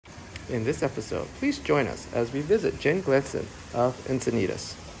In this episode, please join us as we visit Jensen of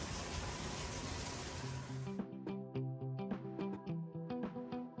Encinitas.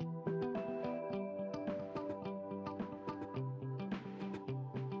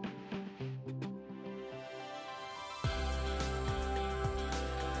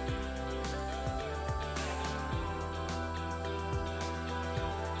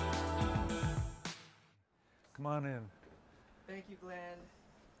 Come on in. Thank you, Glenn.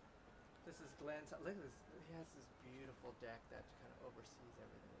 This is Glenn's. Look at this. He has this beautiful deck that kind of oversees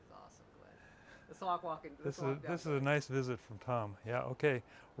everything. It's awesome, Glenn. Let's walk walking. This is a nice visit from Tom. Yeah, okay.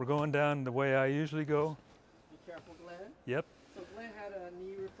 We're going down the way I usually go. Be careful, Glenn. Yep. So Glenn had a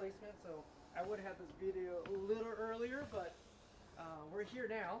knee replacement, so I would have had this video a little earlier, but we're here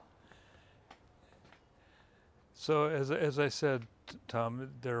now. So as I said, Tom,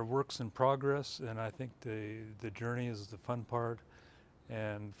 they're works in progress, and I think the journey is the fun part,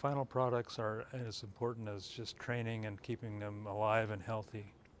 and final products are as important as just training and keeping them alive and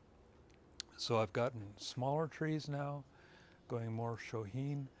healthy. So I've gotten smaller trees now, going more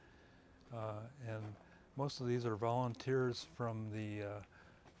Shohin, and most of these are volunteers from the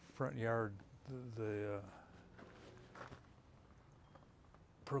front yard, the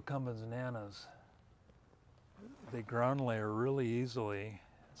Procumbens nanas. They ground layer really easily,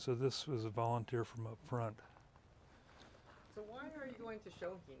 so this was a volunteer from up front. So why are you going to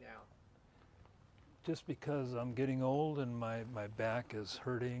Shohin now? Just because I'm getting old and my back is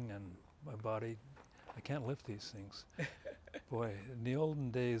hurting and my body, I can't lift these things. Boy, in the olden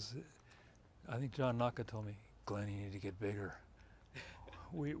days, I think John Naka told me, Glenn, you need to get bigger.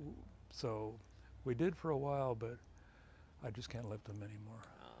 So we did for a while, but I just can't lift them anymore.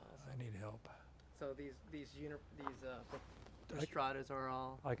 I need help. So these Stratas are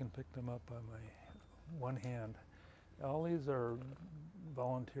all... I can pick them up by my one hand. All these are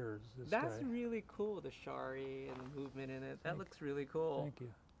volunteers. That's really cool, the shari and the movement in it. That looks really cool. Thank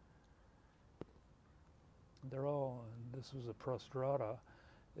you. They're all, this was a prostrata.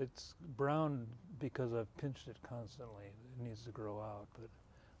 It's brown because I've pinched it constantly. It needs to grow out, but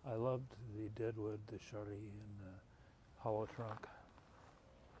I loved the deadwood, the shari, and the hollow trunk.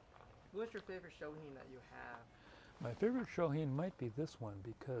 What's your favorite Shohin that you have? My favorite Shohin might be this one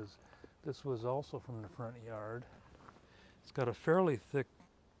because this was also from the front yard. It's got a fairly thick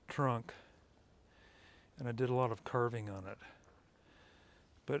trunk, and I did a lot of carving on it.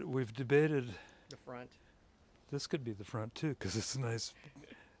 But we've debated... The front. This could be the front too because it's nice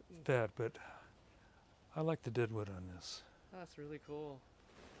fat, but I like the deadwood on this. That's really cool.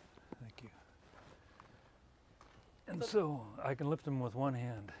 Thank you. And so I can lift them with one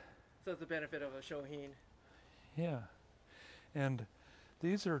hand. So it's the benefit of a Shohin. Yeah. And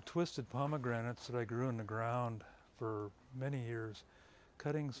these are twisted pomegranates that I grew in the ground for many years.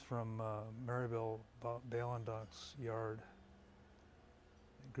 Cuttings from Maribel Balendock's yard.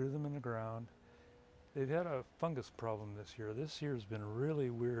 I grew them in the ground. They've had a fungus problem this year. This year's been really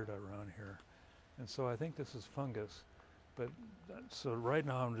weird around here. And so I think this is fungus. But so right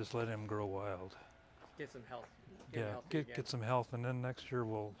now I'm just letting them grow wild. Get some health. Get some health, and then next year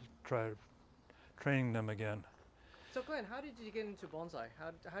we'll try training them again. So Glenn, how did you get into bonsai?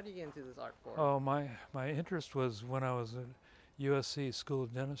 How did you get into this art form? Oh, my interest was when I was at USC School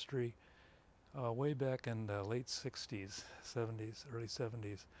of Dentistry way back in the late 60s, 70s, early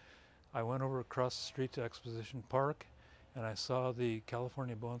 70s. I went over across the street to Exposition Park, and I saw the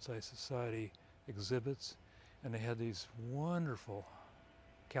California Bonsai Society exhibits, and they had these wonderful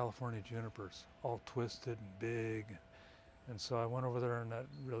California junipers, all twisted and big. And so I went over there, and that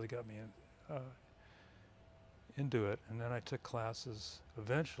really got me into it. And then I took classes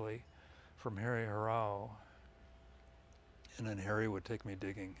eventually from Harry Harao, and then Harry would take me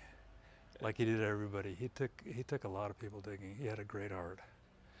digging like he did everybody. He took a lot of people digging. He had a great art.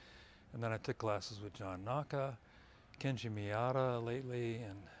 And then I took classes with John Naka, Kenji Miyata lately,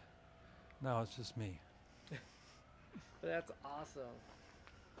 and now it's just me. That's awesome.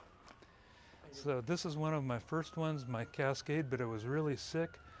 So this is one of my first ones, my Cascade, but it was really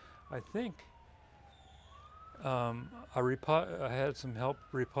sick. I think I had some help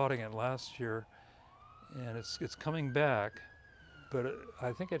repotting it last year, and it's coming back, but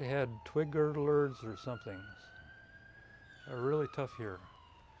I think it had twig girdlers or something. A really tough year,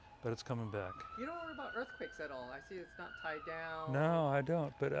 but it's coming back. You don't worry about earthquakes at all. I see it's not tied down. No, I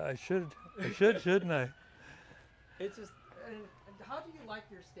don't, but I should, shouldn't I? It's just, and how do you like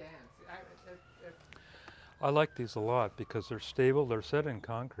your stands? I like these a lot because they're stable, they're set in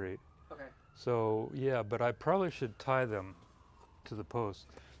concrete. Okay. So yeah, but I probably should tie them to the post.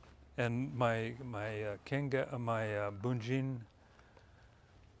 And my Bunjin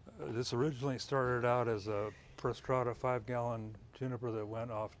this originally started out as a Prostrata 5-gallon juniper that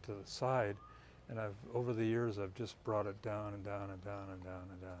went off to the side, and over the years I've just brought it down and down and down and down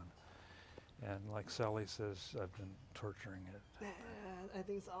and down. And like Sally says, I've been torturing it. I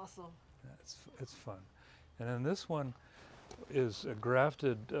think it's awesome. It's fun. And then this one is a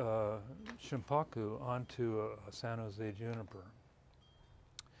grafted shimpaku onto a San Jose juniper.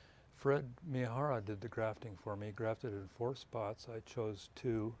 Fred Miyahara did the grafting for me, grafted it in 4 spots. I chose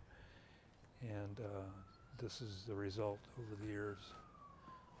 2, and this is the result over the years.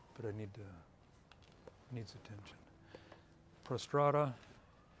 But it needs attention. Prostrata,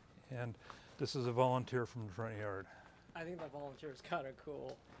 and this is a volunteer from the front yard. I think that volunteer is kind of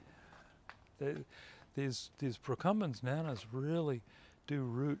cool. These procumbens nanas really do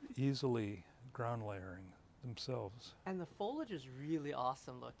root easily ground layering themselves. And the foliage is really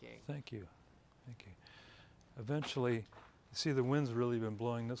awesome looking. Thank you. Thank you. Eventually, you see the wind's really been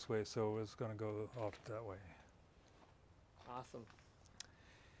blowing this way, so it's going to go off that way. Awesome.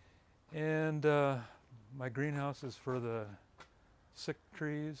 And my greenhouse is for the sick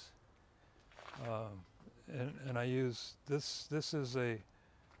trees. And I use this.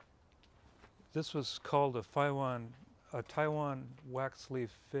 This was called a Taiwan wax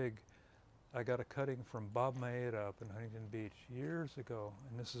leaf fig. I got a cutting from Bob Maeda up in Huntington Beach years ago,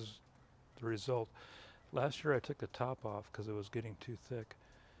 and this is the result. Last year I took the top off because it was getting too thick.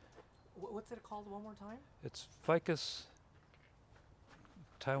 What's it called one more time? It's Ficus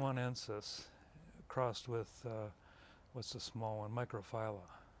taiwanensis crossed with, what's the small one, Microphylla.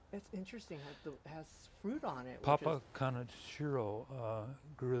 It's interesting. It has fruit on it. Papa Kanashiro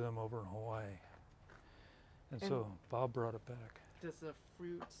grew them over in Hawaii. And so Bob brought it back. Does the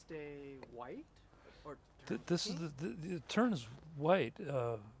fruit stay white? Or this is it turns white.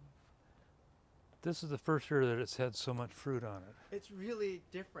 This is the first year that it's had so much fruit on it. It's really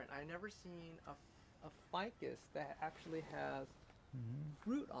different. I've never seen a ficus that actually has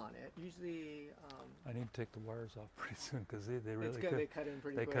fruit on it. Usually, I need to take the wires off pretty soon because they really they cut in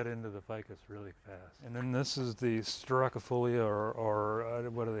pretty quick. They cut into the ficus really fast. And then this is the Styracofolia or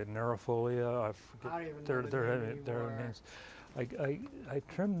what are they, Nerofolia? I don't even know their names. I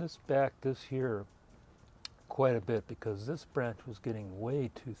trimmed this back this year quite a bit because this branch was getting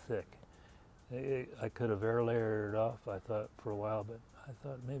way too thick. I could have air layered it off, I thought, for a while, but I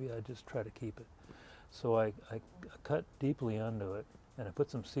thought maybe I'd just try to keep it. So I cut deeply onto it, and I put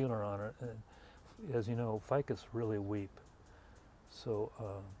some sealer on it. And as you know, ficus really weep, so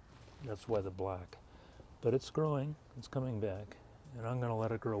that's why the black. But it's growing, it's coming back, and I'm going to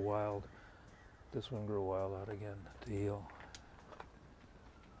let it grow wild. This one grew wild out again to heal.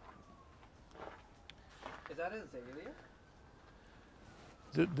 Is that an azalea?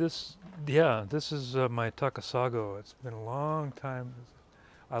 This is my Takasago. It's been a long time.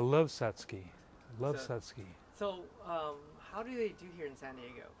 I love Satsuki. I love Satsuki. So, how do they do here in San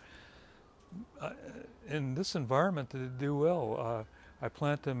Diego? In this environment, they do well. I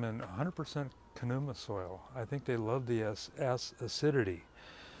plant them in 100% Kanuma soil. I think they love the acidity.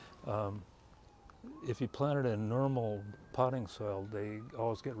 If you plant it in normal potting soil, they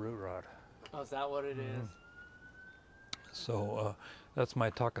always get root rot. Oh, is that what it is? So that's my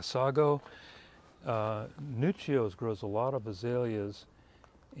Takasago. Nuccios grows a lot of azaleas,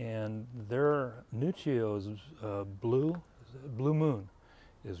 and their Nuccio's Blue Moon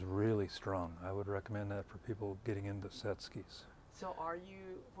is really strong. I would recommend that for people getting into Satskis. So are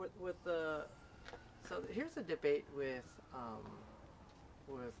you with the? So here's a debate with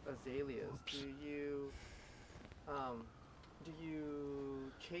azaleas. Oops. Do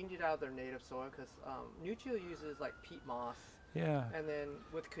you change it out of their native soil? Because Nuccio uses like peat moss. Yeah. And then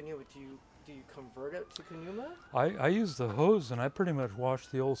with Kanuma, do you convert it to Kanuma? I use the hose, and I pretty much wash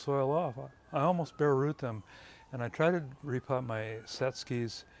the old soil off. I almost bare root them, and I try to repot my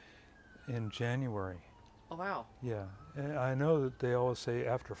Satskis in January. Oh wow. Yeah, and I know that they always say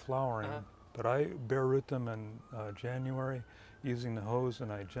after flowering, but I bare root them in January using the hose,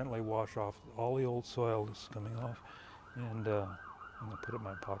 and I gently wash off all the old soil that's coming off, and I'm gonna put it in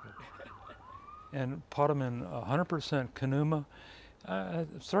my pocket. And pot them in 100% Kanuma.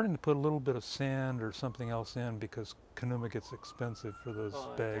 I'm starting to put a little bit of sand or something else in because Kanuma gets expensive for those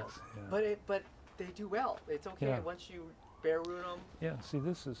bags. Yeah. But they do well. It's okay once you bare root them. Yeah. See,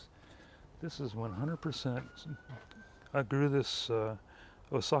 this is 100%. I grew this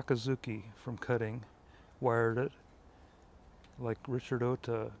Osakazuki from cutting, wired it like Richard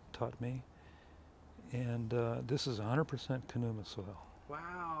Ota taught me, and this is 100% Kanuma soil.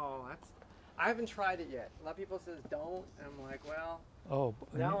 Wow, I haven't tried it yet. A lot of people says don't, and I'm like, well. Oh.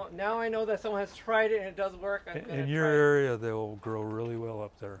 Now I know that someone has tried it and it does work. In your area, they will grow really well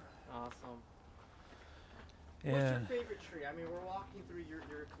up there. awesome. What's your favorite tree? I mean, we're walking through your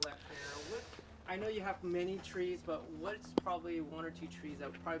collection here. I know you have many trees, but what's probably one or two trees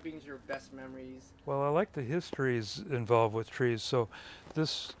that probably brings your best memories? Well, I like the histories involved with trees. So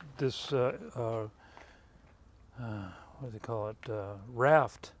this what do they call it,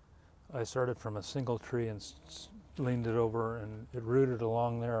 raft, I started from a single tree and leaned it over, and it rooted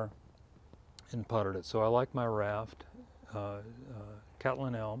along there and potted it. So I like my raft,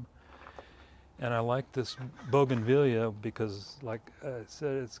 Catlin elm, and I like this bougainvillea because, like I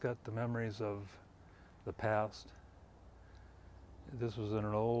said, it's got the memories of the past. This was in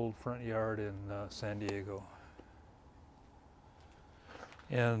an old front yard in San Diego.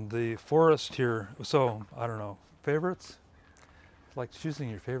 And the forest here, so I don't know, favorites? It's like choosing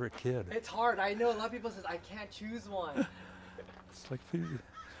your favorite kid. It's hard. I know a lot of people says I can't choose one. It's like,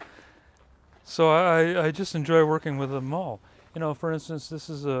 so I just enjoy working with them all. You know, for instance, this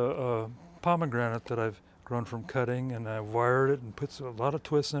is a pomegranate that I've grown from cutting, and I've wired it and put a lot of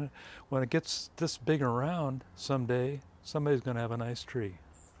twists in it. When it gets this big around, someday somebody's going to have a nice tree.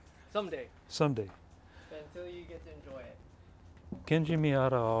 Someday. Someday. Until you get to enjoy it. Kenji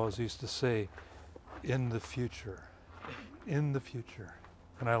Miyata always used to say, in the future. In the future.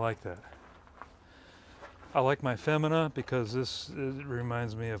 And I like that. I like my femina because it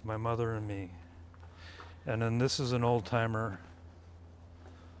reminds me of my mother and me. And then this is an old timer,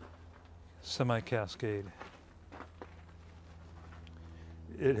 semi-cascade.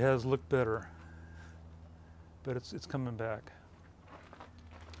 It has looked better, but it's coming back.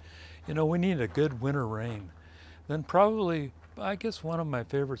 You know, we need a good winter rain. Then probably, I guess one of my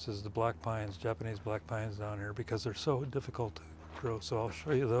favorites is the black pines, Japanese black pines down here, because they're so difficult to grow. So I'll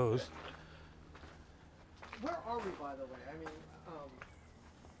show you those. Where are we, by the way? I mean,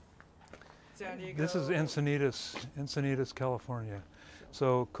 San Diego. This is Encinitas, California.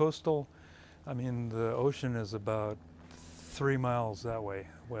 So coastal, I mean, the ocean is about 3 miles that way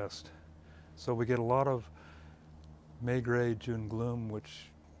west. So we get a lot of May gray, June gloom, which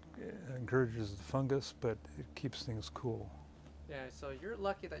encourages the fungus, but it keeps things cool. Yeah, so you're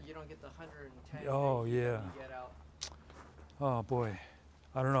lucky that you don't get the 110 oh, yeah. you get out. Oh boy,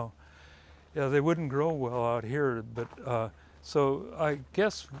 I don't know. Yeah, they wouldn't grow well out here, but so I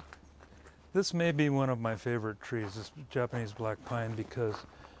guess this may be one of my favorite trees, this Japanese black pine, because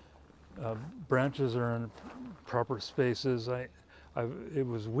branches are in proper spaces. It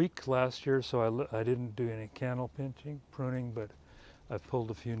was weak last year, so I didn't do any candle pruning, but I've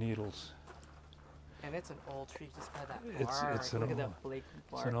pulled a few needles. And it's an old tree, just by that bark. Look at that flaky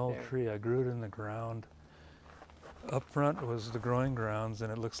bark. It's an old tree. I grew it in the ground. Up front was the growing grounds,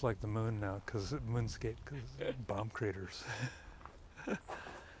 and it looks like the moon now, because moonscape, because bomb craters.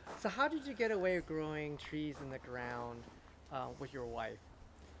 So how did you get away with growing trees in the ground with your wife?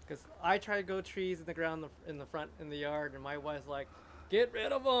 Because I try to grow trees in the ground in the front in the yard, and my wife's like, get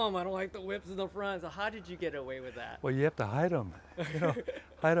rid of them. I don't like the whips in the front. So how did you get away with that? Well, you have to hide them. You know,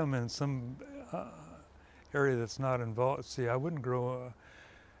 hide them in some area that's not involved. See, I wouldn't grow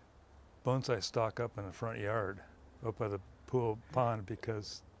a bonsai stock up in the front yard, up by the pond,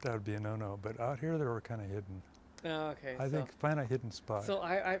 because that would be a no-no. But out here, they were kind of hidden. Oh, okay. I think find a hidden spot. So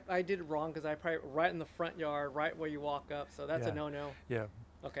I did it wrong, because I probably right in the front yard, right where you walk up. So that's a no-no. Yeah.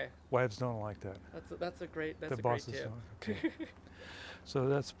 Okay. Wives don't like that. That's a great tip. Don't. Okay. So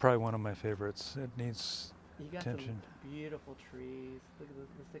that's probably one of my favorites. It needs attention. You got some beautiful trees. Look at this.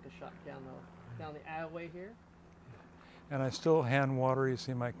 Let's take a shot down the alleyway here. And I still hand water. You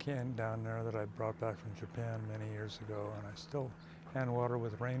see my can down there that I brought back from Japan many years ago, and I still hand water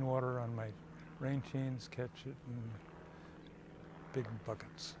with rainwater on my rain chains, catch it in big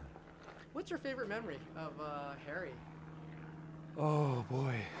buckets. What's your favorite memory of Harry? Oh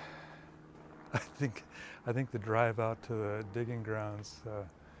boy, I think the drive out to the digging grounds.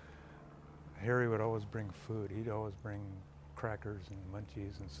 Harry would always bring food. He'd always bring crackers and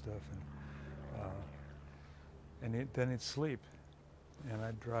munchies and stuff, and then he'd sleep, and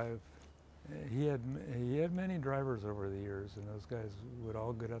I'd drive. He had many drivers over the years, and those guys would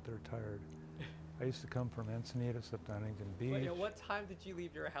all get out there tired. I used to come from Encinitas up to Huntington Beach. Wait, at what time did you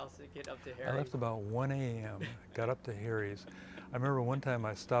leave your house to get up to Harry's? I left about 1 a.m., got up to Harry's. I remember one time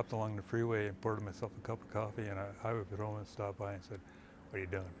I stopped along the freeway and poured myself a cup of coffee, and a highway patrolman stopped by and said, "What are you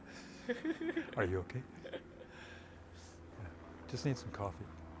doing? Are you okay?" Yeah. Just need some coffee.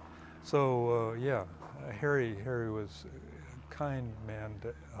 So yeah, Harry was a kind man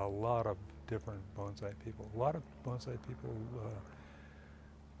to a lot of different bonsai people. A lot of bonsai people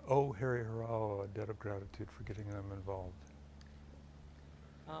owe Harry Hirao a debt of gratitude for getting them involved.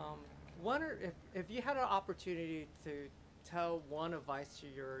 Wonder if you had an opportunity to tell one advice to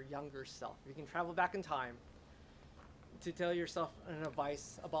your younger self, if you can travel back in time to tell yourself an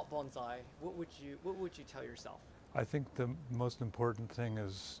advice about bonsai, what would you tell yourself? I think the most important thing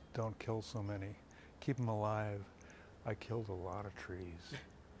is don't kill so many. Keep them alive. I killed a lot of trees.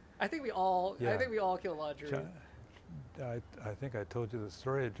 I think we all Yeah. kill a lot of trees. I think I told you the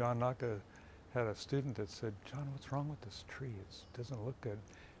story. John Naka had a student that said, "John, what's wrong with this tree? It doesn't look good.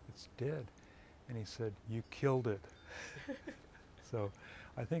 It's dead." And he said, "You killed it." So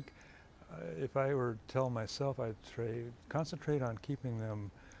I think if I were to tell myself, I'd concentrate on keeping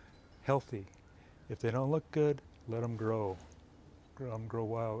them healthy. If they don't look good, let them grow. Let them grow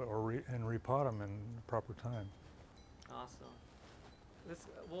wild, and repot them in the proper time. Awesome.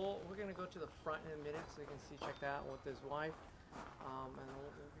 We're gonna go to the front in a minute so you can check that out with his wife, and then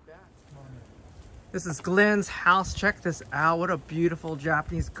we'll be back. This is Glenn's house. Check this out. What a beautiful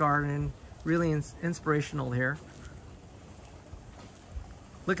Japanese garden. Really inspirational here.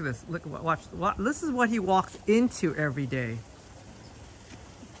 Look at this. Look, watch. This is what he walks into every day.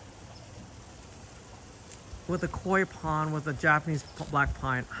 With a koi pond with a Japanese black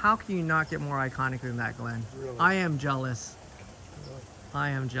pine. How can you not get more iconic than that, Glenn? Really? I am jealous. Really? I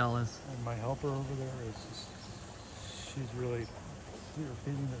am jealous. And my helper over there is just, she's really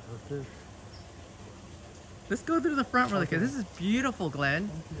feeding her fish. Let's go through the front really quick. This is beautiful, Glenn.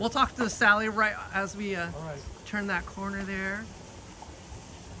 We'll talk to Sally right as we All right. turn that corner there.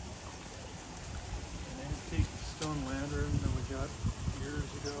 An antique stone lantern that we got years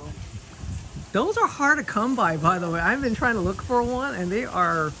ago. Those are hard to come by the way. I've been trying to look for one, and they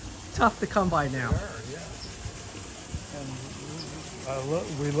are tough to come by now. They are, yeah.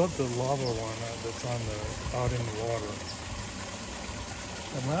 And we love the lava one that's out in the water.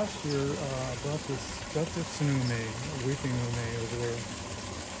 And last year, I bought this tsunume, a weeping ume over there.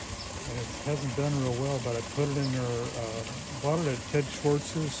 And it hasn't done real well, but I put it in bought it at Ted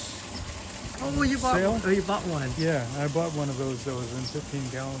Schwartz's Oh, you bought sale. one. Oh, you bought one. Yeah, I bought one of those that was in 15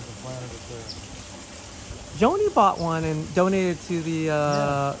 gallons and planted it there. Joni bought one and donated to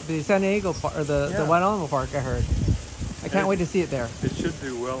the San Diego park, or the Yeah. White Animal Park, I heard. I can't wait to see it there. It should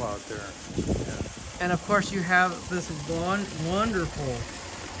do well out there. Yeah. And of course you have this wonderful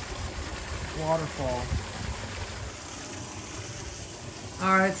waterfall.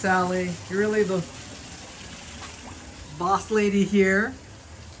 All right, Sally, you're really the boss lady here.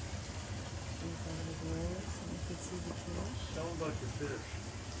 Tell them about your fish.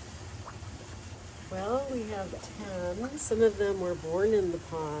 Well, we have 10. Some of them were born in the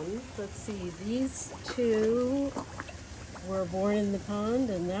pond. Let's see, these two were born in the pond,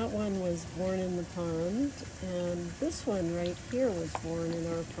 and that one was born in the pond. And this one right here was born in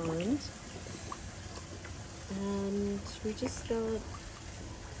our pond. And we just got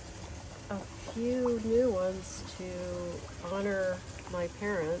a few new ones to honor my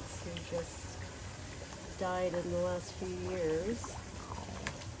parents who just died in the last few years.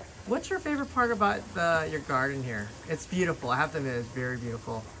 What's your favorite part about your garden here? It's beautiful. I have to admit, it's very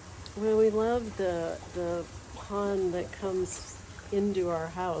beautiful. Well, we love the pond that comes into our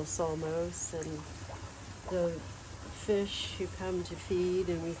house almost, and the fish who come to feed,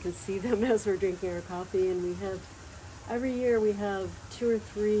 and we can see them as we're drinking our coffee. And we have, every year we have 2 or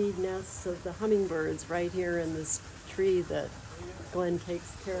 3 nests of the hummingbirds right here in this tree that Glenn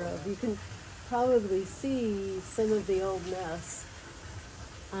takes care of. You can probably see some of the old nests.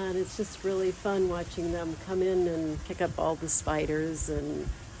 And it's just really fun watching them come in and pick up all the spiders and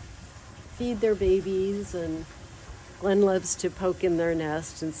feed their babies. And Glenn loves to poke in their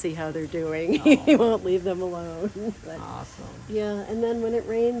nest and see how they're doing. He won't leave them alone. But, Awesome. yeah, and then when it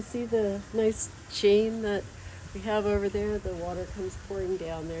rains, see the nice chain that we have over there? The water comes pouring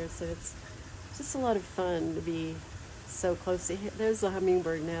down there. So it's just a lot of fun to be so close to here. There's a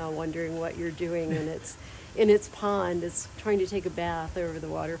hummingbird now wondering what you're doing, and it's in its pond. It's trying to take a bath over the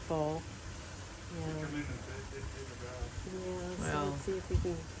waterfall. Yeah. Yeah, so Well, let's see if we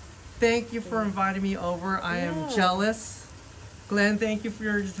can. Thank you for inviting me over. I am Yeah. jealous. Glenn, thank you for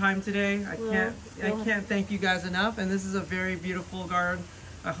your time today. I Well, can't thank you guys enough. And this is a very beautiful garden.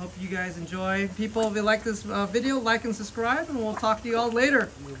 I hope you guys enjoy. People, if you like this video, like and subscribe, and we'll talk to you all later.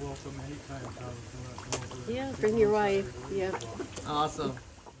 You're welcome anytime, Tom. Yeah, bring your wife. Yeah. Awesome.